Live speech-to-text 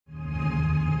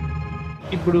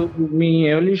ఇప్పుడు మీ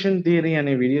evolution theory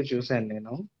అనే video చూసాను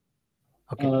నేను.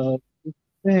 ఓకే.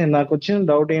 నాకొచ్చిన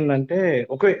డౌట్ ఏంటంటే,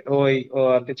 ఓకే.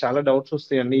 అంటే చాలా డౌట్స్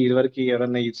వస్తాయండి. ఇదివరకు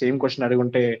ఎవరన్నా ఈ సేమ్ క్వశ్చన్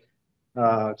అడుగుంటే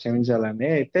క్షమించాలండి.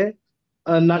 అయితే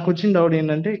నాకొచ్చిన డౌట్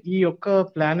ఏంటంటే, ఈ యొక్క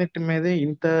ప్లానెట్ మీదే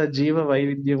ఇంత జీవ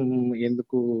వైవిధ్యం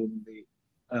ఎందుకు ఉంది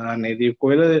అనేది.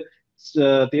 ఒకవేళ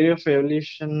theory of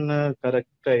evolution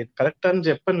correct correct అని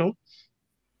చెప్పను.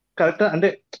 కరెక్ట్ అంటే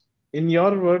in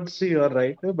your words you are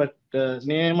right. But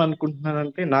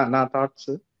నేనేమనుకుంటున్నానంటే నా నా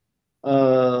థాట్స్,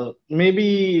 మేబీ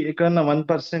ఎక్కడన్నా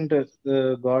 1%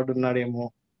 గాడ్ ఉన్నాడేమో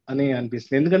అని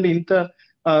అనిపిస్తుంది. ఎందుకంటే ఇంత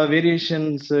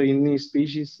వేరియేషన్స్, ఇన్ని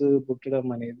స్పీషీస్ పుట్టడం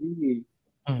అనేది,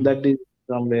 హ్మ్. That is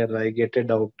somewhere I get a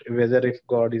doubt whether if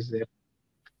God is there.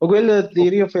 ఒకవేళ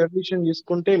థియరీ ఆఫ్ ఎవల్యూషన్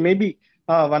తీసుకుంటే మేబీ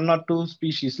 1 or 2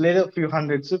 స్పీషీస్ లేదా ఫ్యూ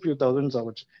హండ్రెడ్స్ ఫ్యూ థౌజండ్స్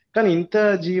అవ్వచ్చు. కానీ ఇంత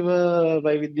జీవ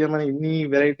వైవిధ్యం అని, ఇన్ని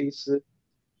వెరైటీస్,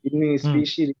 ఇన్ని హ్మ్.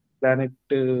 స్పీషీ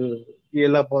ప్లానెట్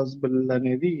ఎలా పాసిబుల్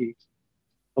అనేది,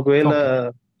 ఒకవేళ ఓకే.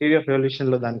 థియరీ ఆఫ్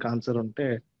ఎవల్యూషన్ లో దానికి ఆన్సర్ ఉంటే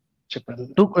చెప్పండి.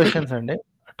 2 క్వెషన్స్ అండి.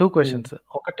 2 ఉమ్, క్వెషన్స్.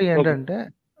 ఒకటి ఓకే. ఏంటంటే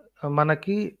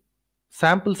మనకి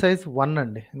శాంపుల్ సైజ్ 1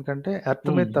 అండి. ఎందుకంటే ఎర్త్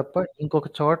మీద ఉమ్, తప్ప ఇంకొక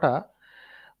చోట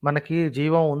మనకి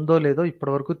జీవం ఉందో లేదో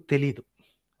ఇప్పటివరకు తెలీదు.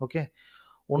 ఓకే.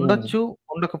 ఉమ్, ఉండొచ్చు,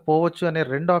 ఉండకపోవచ్చు అనే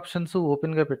 2 ఆప్షన్స్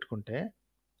ఓపెన్‌గా పెట్టుకుంటే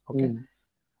ఓకే. ఉమ్,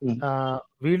 ఉమ్,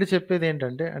 వీళ్ళు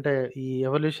చెప్పేదేంటంటే అంటే ఈ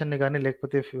ఎవల్యూషన్‌ని గాని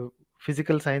లేకపోతే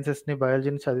ఫిజికల్ సైన్సెస్‌ని,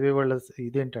 బయాలజీని చదివే వాళ్ళ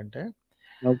ఇదేంటంటే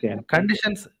ఓకే.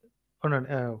 కండిషన్స్ ఉండండి.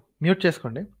 మ్యూట్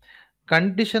చేసుకోండి.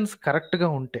 కండిషన్స్ కరెక్ట్‌గా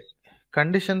ఉంటే,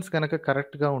 కండిషన్స్ గనక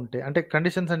కరెక్ట్‌గా ఉంటే అంటే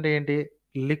కండిషన్స్ అంటే ఏంటి?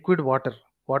 Liquid water.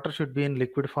 Water should be in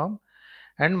liquid form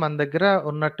and మన దగ్గర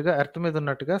ఉన్నట్టుగా ఎర్త్ మీద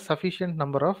ఉన్నట్టుగా sufficient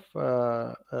number of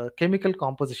chemical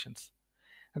compositions.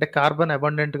 అంటే కార్బన్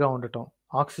అబండెంట్‌గా ఉండటం,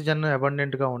 ఆక్సిజన్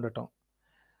అబండెంట్‌గా ఉండటం.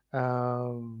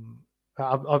 ఆహ్,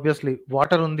 ఆబ్వియస్‌లీ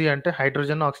వాటర్ ఉంది అంటే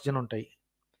హైడ్రోజన్, ఆక్సిజన్ ఉంటాయి.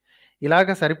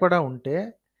 ఇలాగ సరిపడా ఉంటే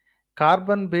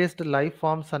కార్బన్ బేస్డ్ లైఫ్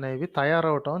ఫార్మ్స్ అనేవి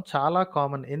తయారవ్వటం చాలా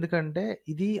కామన్. ఎందుకంటే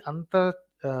ఇది అంత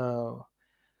ఆహ్,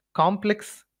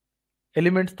 కాంప్లెక్స్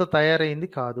ఎలిమెంట్స్‌తో తయారయింది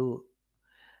కాదు.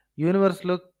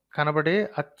 యూనివర్స్‌లో కనబడే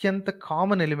అత్యంత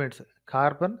common elements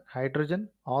carbon, hydrogen,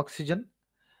 oxygen,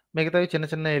 మిగతావి చిన్న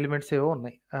చిన్న ఎలిమెంట్స్ ఏవో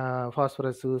ఉన్నాయి.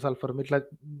 ఫాస్ఫరస్, సల్ఫర్ ఇట్లా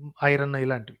ఐరన్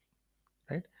ఇలాంటివి.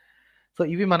 రైట్.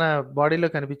 సో, ఇవి మన బాడీలో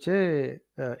కనిపించే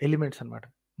ఎలిమెంట్స్ అన్నమాట.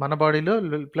 మన బాడీలో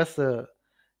ప్లస్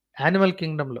యానిమల్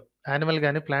కింగ్డమ్‌లో యానిమల్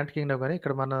గాని, ప్లాంట్ కింగ్డమ్ గాని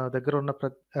ఇక్కడ మన దగ్గర ఉన్న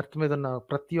ఎర్త్ మీద ఉన్న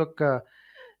ప్రతి ఒక్క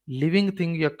లివింగ్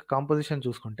థింగ్ యొక్క కాంపోజిషన్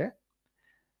చూసుకుంటే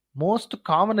మోస్ట్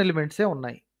కామన్ ఎలిమెంట్సే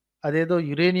ఉన్నాయి. అదేదో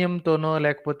యురేనియంతోనో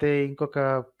లేకపోతే ఇంకొక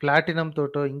ప్లాటినం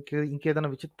తోటో ఇంకేదైనా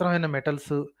విచిత్రమైన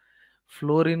మెటల్స్,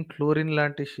 ఫ్లోరిన్, క్లోరిన్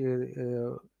లాంటి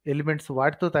ఎలిమెంట్స్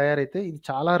వాటితో తయారైతే ఇది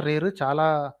చాలా రేర్. చాలా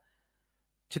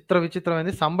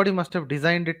విచిత్రమైనది. Somebody must have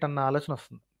designed it అన్న ఆలోచన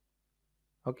వస్తుంది.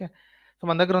 ఓకే. సో,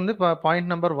 మన దగ్గర ఉంది పాయింట్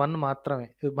నంబర్ 1 మాత్రమే.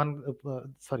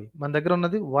 మన దగ్గర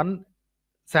ఉన్నది 1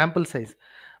 శాంపుల్ సైజ్.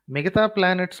 మిగతా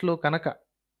ప్లానెట్స్‌లో కనుక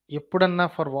ఎప్పుడన్నా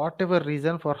for what ever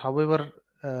reason, for however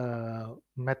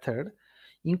method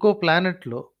ఇంకో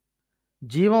ప్లానెట్‌లో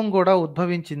జీవం గూడా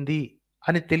ఉద్భవించింది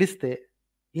అని తెలిస్తే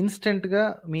ఇన్‌స్టంట్‌గా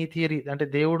మీ థియరీ అంటే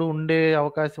దేవుడు ఉండే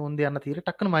అవకాశం ఉంది అన్న థియరీ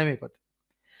టక్కున మాయమైపోద్ది.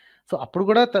 సో, అప్పుడు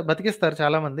గూడా బతికిస్తారు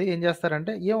చాలామంది. ఏం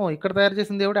చేస్తారంటే, ఏమో ఇక్కడ తయారు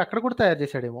చేసిన దేవుడే అక్కడ కూడా తయారు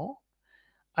చేశాడేమో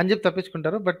అని చెప్పి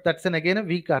తప్పించుకుంటారు. But that's again a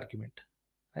week argument.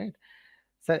 Right.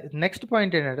 Next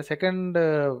point ఏంటంటే second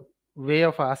way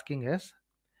of asking is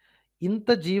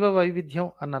ఇంత జీవ వైవిధ్యం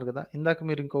అన్నారు గదా! ఇందాక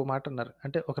మీరు ఇంకో మాట అన్నారు.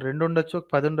 అంటే ఒక 2 ఉండొచ్చు, ఒక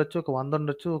 10 ఉండొచ్చు, ఒక 100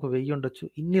 ఉండొచ్చు, ఒక 1000 ఉండొచ్చు.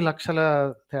 ఇన్ని లక్షల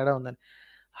తేడా ఉందని.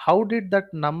 How did that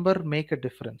number make a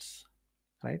difference?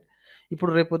 Right.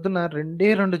 ఇప్పుడు రేపొద్దున 2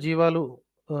 జీవాలు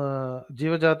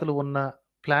జీవజాతులు ఉన్న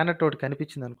ప్లానెట్ ఒకటి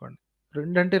కనిపించిందనుకోండి.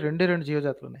 2 అంటే 2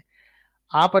 జీవజాతులున్నాయి.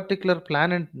 ఆ పర్టిక్యులర్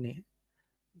ప్లానెట్‌ని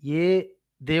ఏ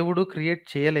దేవుడు క్రియేట్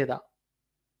చేయలేదా?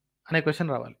 అనే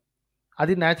క్వెషన్ రావాలి.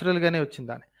 అది నేచురల్‌గానే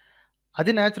వచ్చిందా అని.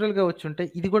 అది నేచురల్‌గా వచ్చుంటే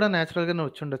ఇది కూడా నేచురల్‌గానే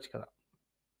వచ్చుండొచ్చు కదా!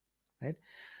 రైట్.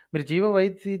 మీరు జీవ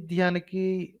వైవిధ్యానికి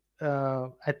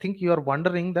I think you are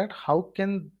wondering that how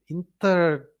can ఇంత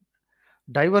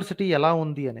డైవర్సిటీ ఎలా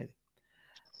ఉంది అనేది.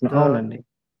 ద అవునండి.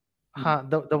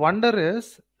 ద వండర్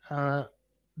ఇస్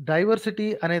డైవర్సిటీ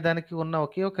అనే దానికి ఉన్న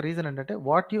ఒకే ఒక రీజన్ ఏంటంటే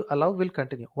what you allow will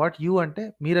continue. What you అంటే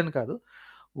మీరని కాదు.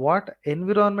 What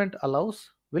environment allows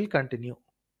will continue.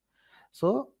 So,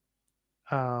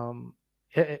 ఆహ్,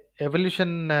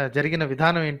 ఎవల్యూషన్ జరిగిన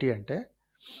విధానం ఏంటి అంటే,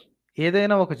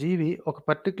 ఏదైనా ఒక జీవి ఒక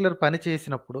పర్టిక్యులర్ పని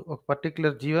చేసినప్పుడు, ఒక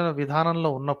పర్టిక్యులర్ జీవన విధానంలో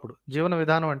ఉన్నప్పుడు, జీవన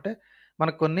విధానం అంటే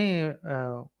మనకు కొన్ని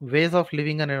వేస్ ఆఫ్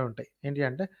లివింగ్ అనేవి ఉంటాయి. ఏంటి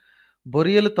అంటే,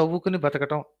 బొరియలు తవ్వుకుని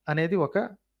బతకటం అనేది ఒక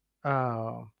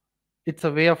ఆహ్, it's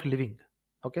a way of living.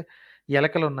 Okay.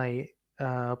 ఎలకలున్నాయి,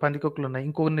 పందికొక్కులు ఉన్నాయి.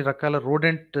 ఇంకొన్ని రకాల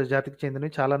రోడెంట్ జాతికి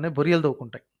చెందినవి చాలా ఉన్నాయి. బొరియలు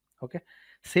తవ్వుకుంటాయి. ఓకే.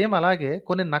 సేమ్ అలాగే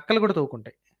కొన్ని నక్కలు కూడా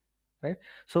తవ్వుకుంటాయి. Right.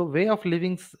 So way of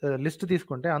livings list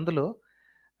తీసుకుంటే అందులో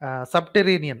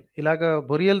సబ్టెరేనియన్ ఇలాగ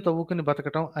బొరియలు తవ్వుకుని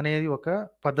బతకటం అనేది ఒక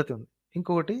పద్ధతి ఉంది.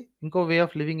 ఇంకో వే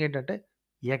ఆఫ్ లివింగ్ ఏంటంటే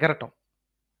ఎగరటం.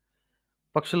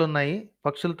 పక్షులున్నాయి.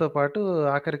 పక్షులతో పాటు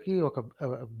ఆఖరికి ఒక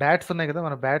బ్యాట్స్ ఉన్నాయి కదా!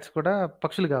 మన బ్యాట్స్ కూడా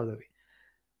పక్షులు కాదవి.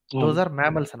 దోస్ ఆర్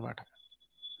మ్యామల్స్ అనమాట.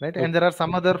 Right. And there are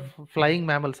some other flying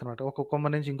mammals అనమాట. ఒక కొమ్మ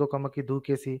నుంచి ఇంకో కొమ్మకి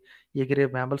దూకేసి ఎగిరే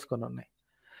mammals కొన్నున్నాయి.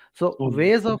 So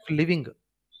ways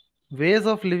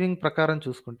of living ప్రకారం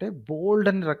చూసుకుంటే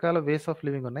బోలెడన్ని రకాల వేస్ ఆఫ్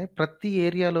లివింగ్ ఉన్నాయి. ప్రతి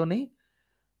ఏరియాలోని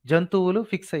జంతువులు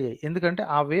ఫిక్స్ అయ్యాయి. ఎందుకంటే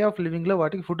ఆ వే ఆఫ్ లివింగ్‌లో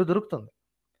వాటికి ఫుడ్ దొరుకుతుంది.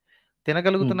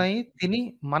 తినగలుగుతున్నాయి, తిని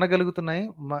మనగలుగుతున్నాయి,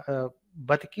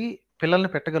 బతికి పిల్లల్ని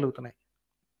పెట్టగలుగుతున్నాయి.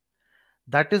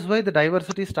 That is why the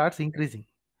diversity starts increasing.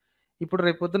 ఇప్పుడు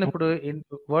రేపొద్దున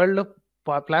వరల్డ్‌లో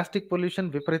ప్లాస్టిక్ పొల్యూషన్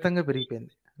విపరీతంగా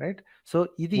పెరిగిపోయింది. రైట్. సో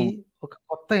ఇది ఒక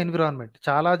కొత్త ఎన్విరాన్మెంట్.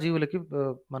 చాలా జీవులకి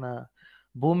మన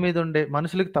భూమి మీద ఉండే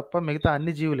మనుషులకి తప్ప మిగతా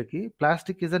అన్ని జీవులకి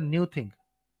plastic is a new thing.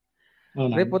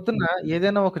 రేపొద్దున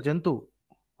ఏదైనా ఒక జంతువు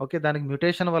ఓకే. దానికి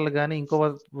మ్యుటేషన్ వల్ల గాని,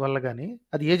 వల్ల గాని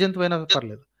అది ఏ జంతువైనా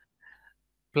పర్లేదు.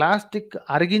 ప్లాస్టిక్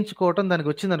అరిగించుకోవటం దానికి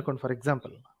వచ్చిందనుకోండి ఫర్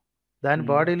ఎగ్జాంపుల్. దాని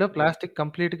బాడీలో ప్లాస్టిక్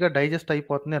కంప్లీట్‌గా డైజెస్ట్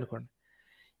అయిపోతుంది అనుకోండి.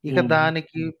 ఇక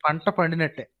దానికి పంట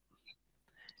పండినట్టే.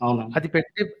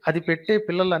 అది పెట్టే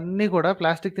పిల్లలన్నీ కూడా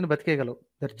ప్లాస్టిక్ తిని బతికేయగలవు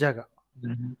దర్జాగా.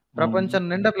 ప్రపంచం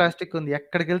నిండా ప్లాస్టిక్ ఉంది.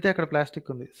 ఎక్కడికెళ్తే అక్కడ ప్లాస్టిక్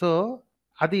ఉంది. సో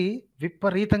అది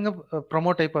విపరీతంగా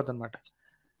promote అయిపోద్దనమాట.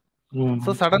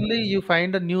 So suddenly you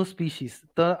find a new species.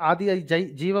 అది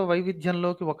జీవ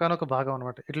వైవిధ్యంలోకి ఒకానొక భాగం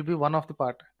అనమాట. It will be one of the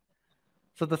part.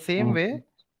 So the same way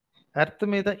earth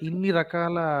మీద ఇన్ని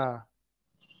రకాల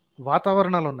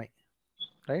వాతావరణాలున్నాయి.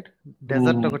 రైట్.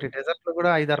 డెజర్ట్ ఒకటి. డెజర్ట్‌లో కూడా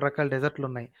 5, 6 రకాల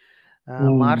డెజర్ట్‌లున్నాయి.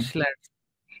 మార్ష్ ల్యాండ్స్,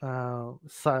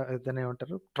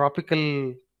 దాన్నేమంటారు ట్రాపికల్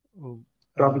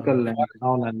ల్యాండ్స్.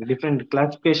 అవునండి. డిఫరెంట్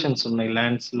క్లాసిఫికేషన్స్ ఉన్నాయి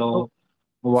ల్యాండ్స్‌లో, సో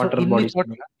వాటర్ ఇన్ని బాడీస్.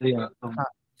 చోట్ల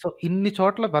సో ఇన్ని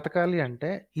చోట్ల బతకాలి అంటే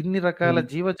ఇన్ని రకాల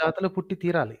జీవజాతులు పుట్టి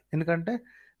తీరాలి. ఎందుకంటే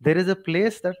there is a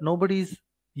place that nobody is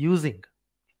using.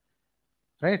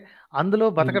 Right. అందులో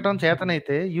బతకటం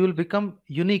చేతనైతే you will become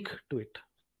unique to it.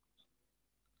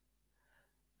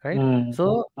 Right. So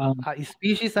ఈ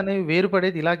స్పీషీస్ అనేవి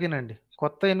వేరుపడేది ఇలాగేనండి.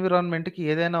 కొత్త ఎన్విరాన్మెంట్‌కి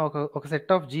ఏదైనా ఒక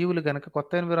సెట్ ఆఫ్ జీవులు గనక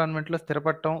కొత్త ఎన్విరాన్మెంట్‌లో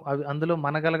స్థిరపడటం, అవి అందులో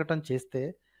మనగలగటం చేస్తే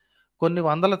కొన్ని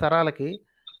వందల తరాలకి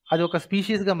అది ఒక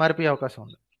స్పీషీస్‌గా మారిపోయే అవకాశం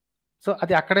ఉంది. సో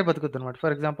అది అక్కడే బతుకుద్దనమాట.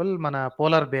 ఫర్ ఎగ్జాంపుల్ మన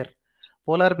పోలార్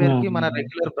బేర్‌కి మన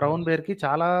రెగ్యులర్ బ్రౌన్ బేర్‌కి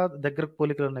చాలా దగ్గర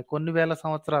పోలికలున్నాయి. కొన్ని వేల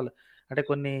సంవత్సరాలు అంటే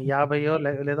కొన్ని 50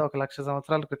 లేదా 1,00,000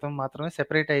 సంవత్సరాల క్రితం మాత్రమే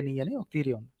సెపరేట్ అయినాయి అని ఒక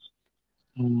థియరీ ఉంది.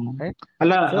 రైట్.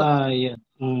 అలా సో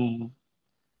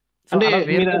సో అంటే అలా వేరు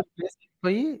మీరు వేరు ప్లేస్‌కి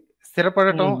పోయి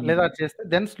స్థిరపడటం లేదా అది చేస్తే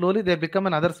then slowly they become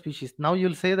an other species. Now you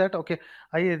will say that okay.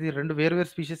 ఇది 2 వేరు వేరు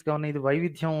స్పీషీస్‌గా ఉన్నాయి. ఇది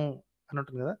వైవిధ్యం అని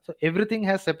ఉంటుంది కదా! So everything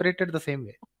has separated the same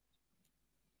way.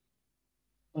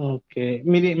 Okay.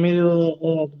 మీరు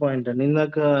ఒక పాయింట్ అండి.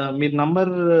 ఇందాక మీరు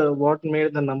what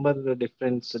made the number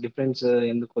difference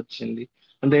ఎందుకొచ్చింది?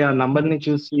 అంటే ఆ నంబర్‌ని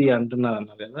చూసి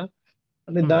అంటున్నారన్నారు కదా!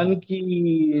 అంటే దానికి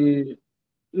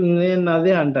నేను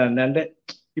అదే అంటా అండి. అంటే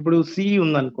ఇప్పుడు సీ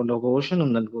ఉందనుకోండి, ఒక ఓషన్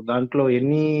ఉందనుకో, దాంట్లో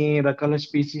ఎన్ని రకాల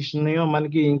స్పీసీస్ ఉన్నాయో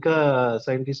మనకి ఇంకా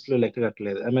సైంటిస్టులు లెక్క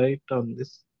కట్టలేదు. Am I right on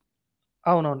this?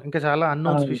 అవునవును. ఇంకా చాలా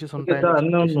అన్‌నోన్ స్పీషీస్ ఇంకా ఉంటాయని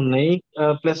అన్నోన్ ఎక్స్‌పెక్టేషన్. ఉన్నాయి.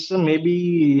 ప్లస్ మేబీ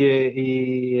ఈ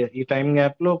ఈ టైం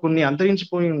గ్యాప్ లో కొన్ని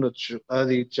అంతరించిపోయి ఉండొచ్చు.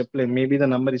 అది చెప్పలేం. Maybe the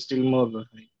number is still more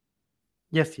high.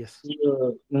 Yes.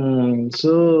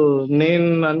 So నేను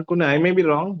అనుకునే, I may be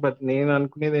wrong, but నేను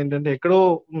అనుకునేది ఏంటంటే ఎక్కడో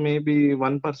maybe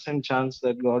 1% chance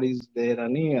that God is there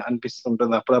అని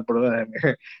అనిపిస్తుంటుంది అప్పుడప్పుడు.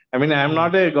 I mean I'm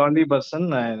not a godly person.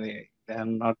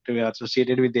 I'm not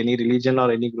associated with any religion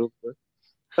or any group.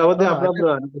 కాకపోతే అంటే అప్పుడప్పుడు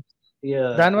అనిపిస్తుంది.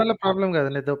 దానివల్ల ప్రాబ్లమ్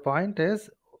కాదండి. The point is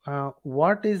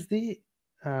what is the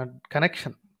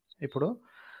connection. ఇప్పుడు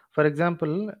ఫర్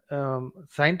ఎగ్జాంపుల్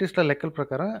సైంటిస్ట్‌ల లెక్కల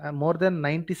ప్రకారం more than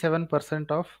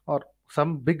 97% are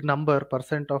some big number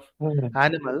percent of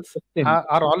animals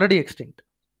are already extinct.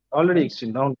 Already right.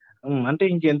 Extend. అవును. అంటే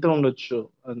ఇంకెంత ఉండొచ్చు?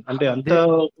 అంటే అంత దే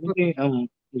ఉంది.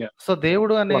 యాహ్! సో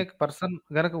దేవుడు అనే పర్సన్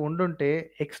గనక ఉండుంటే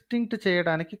ఎక్స్టింక్ట్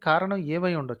చేయడానికి కారణం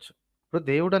ఏమై ఉండొచ్చు? ఇప్పుడు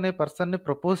దేవుడు అనే పర్సన్‌ని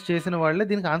ప్రపోజ్ చేసిన వాళ్ళే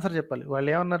దీనికి ఆన్సర్ చెప్పాలి.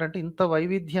 వాళ్ళేమన్నారంటే ఇంత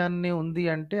వైవిధ్యాన్ని ఉంది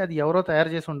అంటే అది ఎవరో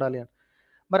తయారు చేసి ఉండాలి అని.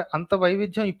 మరి అంత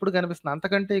వైవిధ్యం ఇప్పుడు కనిపిస్తుంది.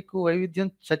 అంతకంటే ఎక్కువ వైవిధ్యం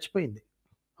చచ్చిపోయింది.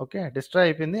 ఓకే. డిస్ట్రాయ్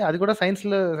అయిపోయింది. అది కూడా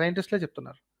సైంటిస్ట్‌లే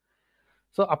చెప్తున్నారు.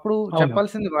 సో అప్పుడు అవును.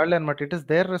 చెప్పాల్సింది వాళ్ళే అన్నమాట. It is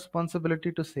there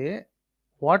responsibility to say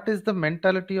what is the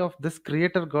mentality of this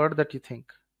creator God that you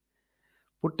think?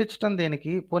 పుట్టించటం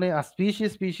దేనికి? పోనీ ఆ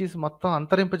స్పీషీస్ మొత్తం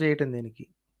అంతరింపజేయటం దేనికి?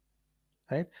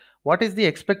 Right. What is the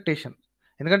expectation?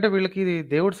 ఎందుకంటే వీళ్ళకి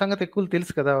దేవుడి సంగతి ఎక్కువ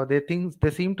తెలుసు కదా. They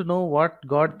seem to know what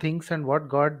God thinks and what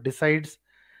God decides.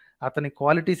 అతని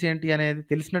క్వాలిటీస్ ఏంటి అనేది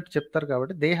తెలిసినట్టు చెప్తారు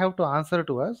కాబట్టి they have to answer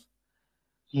to us.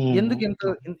 ఎందుకు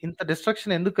ఇంత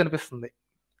డిస్ట్రక్షన్ ఎందుకు కనిపిస్తుంది?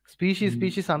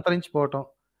 స్పీషీస్ అంతరించిపోవటం,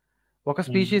 ఒక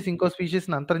స్పీషీస్ ఇంకో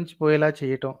స్పీషీస్ని అంతరించిపోయేలా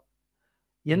చేయటం,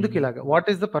 ఎందుకు ఇలాగా? What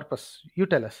is the purpose? You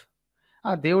tell us.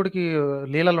 దేవుడికి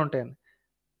లీలలు ఉంటాయని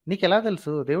నీకు ఎలా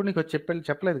తెలుసు? దేవుడు నీకు వచ్చి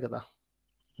చెప్పలేదు కదా.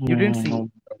 You didn't see.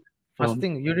 First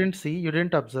thing, you didn't see, you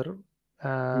didn't observe.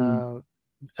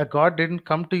 God didn't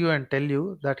come to you and tell you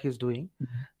that he's doing.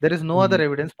 There is no other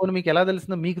evidence. పోనీ మీకు ఎలా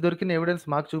తెలిసిందో? మీకు దొరికిన ఎవిడెన్స్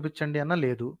మాకు చూపించండి అన్న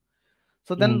లేదు.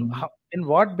 So then in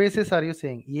what basis are you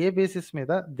saying? A basis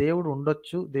మీద దేవుడు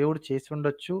ఉండొచ్చు, దేవుడు చేసి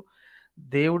ఉండొచ్చు,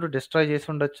 దేవుడు డిస్ట్రాయ్ చేసి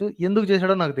ఉండొచ్చు, ఎందుకు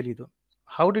చేశాడో నాకు తెలియదు.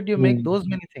 How did you make those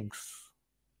many things?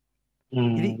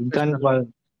 ఇది దానికి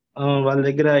వాళ్ళ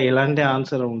దగ్గర ఎలాంటి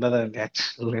ఆన్సర్ ఉండదండి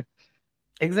యాక్చువల్గా.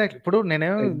 ఎగ్జాక్ట్లీ. ఇప్పుడు నేనే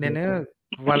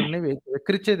వాళ్ళని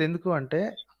వెక్కిరించేది ఎందుకు అంటే,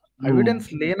 ఎవిడెన్స్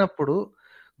లేనప్పుడు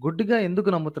గుడ్డిగా ఎందుకు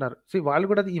నమ్ముతున్నారు? వాళ్ళు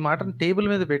కూడా ఈ మాటను టేబుల్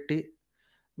మీద పెట్టి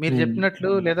మీరు చెప్పినట్లు,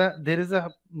 లేదా దెర్ ఇస్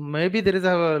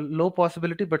అ లో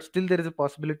possibility but still there is a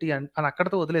possibility అని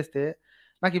అక్కడతో వదిలేస్తే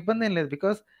నాకు ఇబ్బంది ఏం లేదు.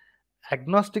 బికాస్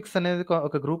అగ్నాస్టిక్స్ అనేది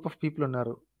ఒక గ్రూప్ ఆఫ్ పీపుల్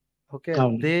ఉన్నారు. Okay,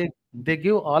 they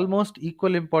give almost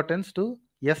equal importance to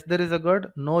yes there is a God,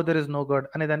 no there is no God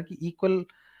అనే దానికి ఈక్వల్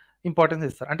ఇంపార్టెన్స్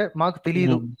ఇస్తారు. అంటే మాకు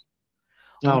తెలియదు,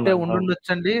 ఉంటే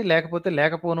ఉండుండొచ్చండి, లేకపోతే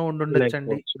లేకపోను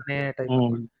ఉండుండొచ్చండి అనే టైప్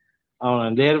అన్నమాట.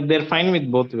 అవునండి, there fine with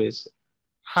both ways.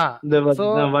 So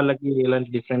వాళ్ళకి ఎలాంటి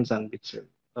డిఫరెన్స్ అనిపించదు.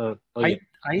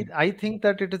 I think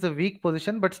that it is a week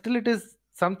position but still it is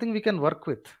something we can work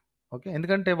with. Okay,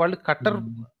 ఎందుకంటే వాళ్ళు కట్టర్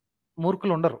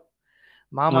మూర్ఖులు ఉండరు.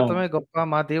 మా మతమే గొప్ప,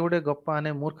 మా దేవుడే గొప్ప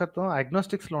అనే మూర్ఖత్వం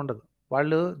అగ్నోస్టిక్స్ లో ఉండదు.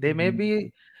 వాళ్ళు they may be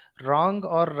wrong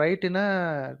are right in a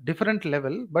different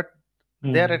level, but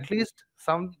they are at least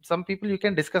some people you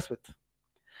can discuss with.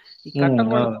 ఈ కట్టర్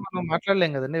వాళ్ళతో మనం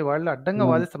మాట్లాడలేం కదండి. వాళ్ళు అడ్డంగా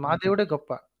వాదిస్తారు, మా దేవుడే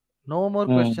గొప్ప, నో మోర్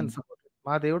క్వశ్చన్స్,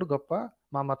 మా దేవుడు గొప్ప,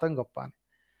 మా మతం గొప్ప అని.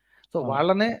 సో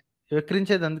వాళ్ళనే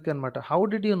వెక్రించేది అందుకే అనమాట. How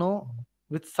did you know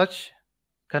with such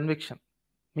conviction?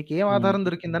 మీకు ఏం ఆధారం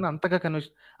దొరికిందని అంతగా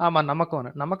కన్విక్షన్? మా నమ్మకం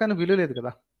అని. నమ్మకానికి విలువ లేదు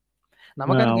కదా.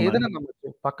 నమ్మకానికి ఏదైనా నమ్మచ్చు.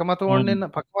 పక్క మతం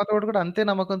వాడు కూడా అంతే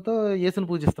నమ్మకంతో యేసుని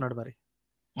పూజిస్తున్నాడు మరి.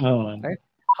 Right?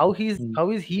 How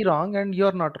is he wrong and you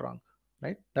are not wrong?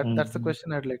 Right? That's the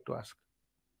question I'd like to ask.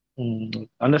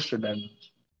 Understood అండి.